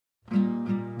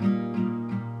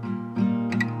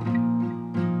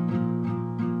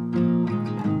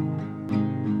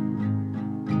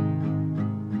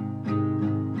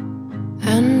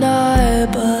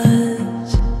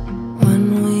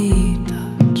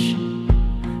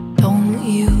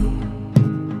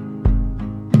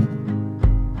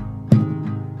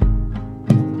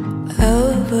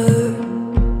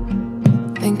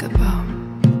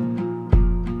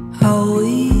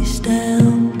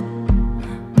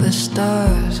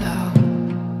stars out.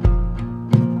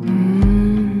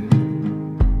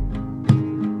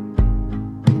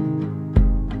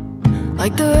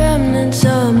 Like the remnants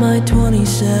of my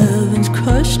 27s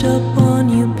crushed up on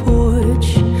your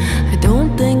porch. I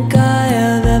don't think I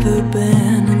have ever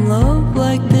been in love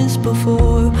like this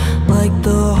before. Like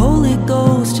the Holy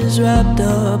Ghost is wrapped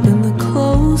up in the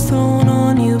clothes thrown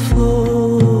on your floor.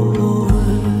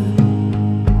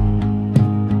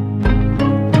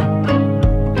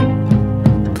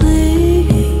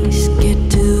 Please get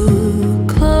too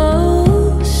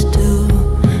close to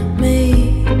me.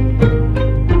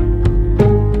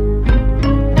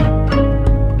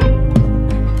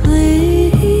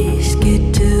 Please get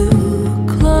too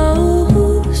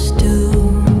close to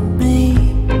me.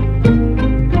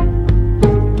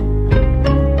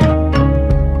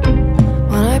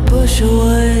 When I push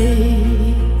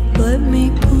away, let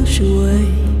me push away,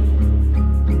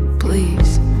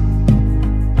 please.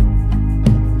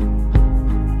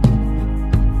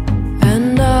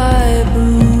 And I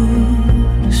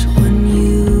bruise when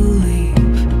you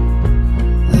leave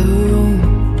the room.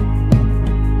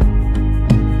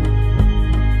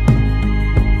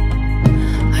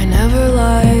 I never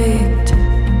liked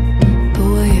the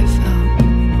way it felt,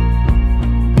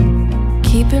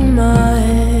 keeping my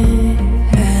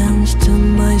hands to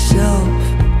myself.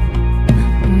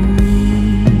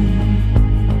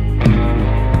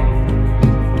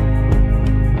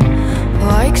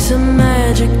 Like some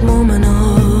magic moment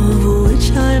of which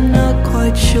I'm not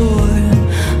quite sure.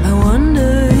 I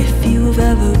wonder if you've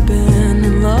ever been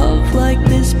in love like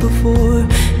this before.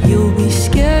 You'll be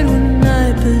scared when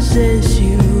I possess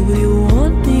you, but you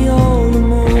want me all the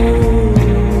more.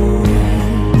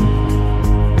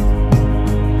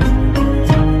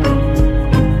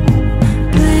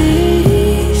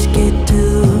 Please get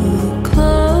too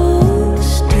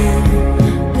close to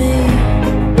me.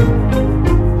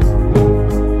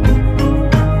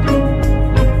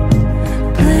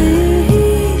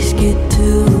 Please get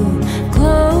too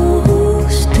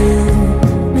close to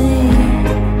me.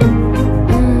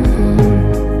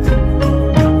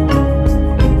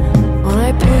 When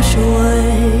I push away,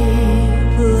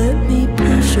 let me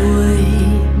push away,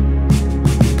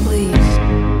 please.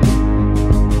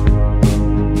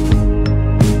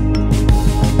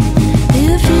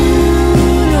 If you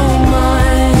don't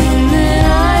mind, then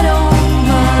I don't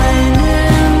mind,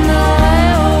 and I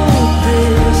hope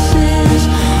this is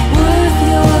worth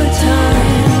your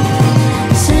time.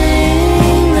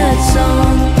 Sing that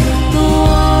song, the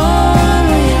one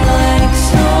we like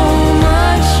so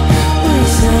much. We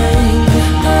sang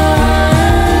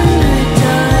 100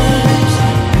 times.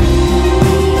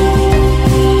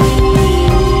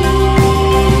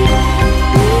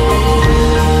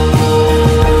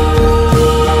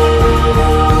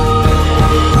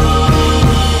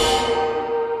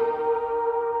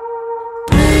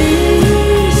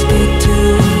 Please get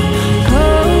too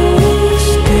close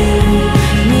to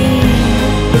me.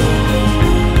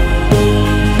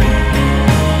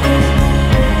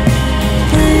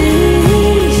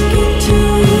 Please get too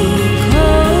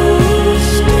close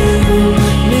to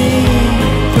me.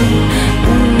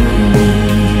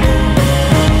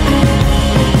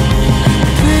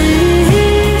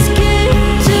 Please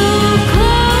get too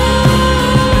close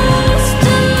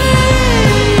to me.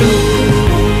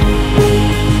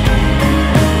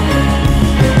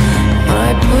 When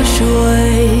I push away,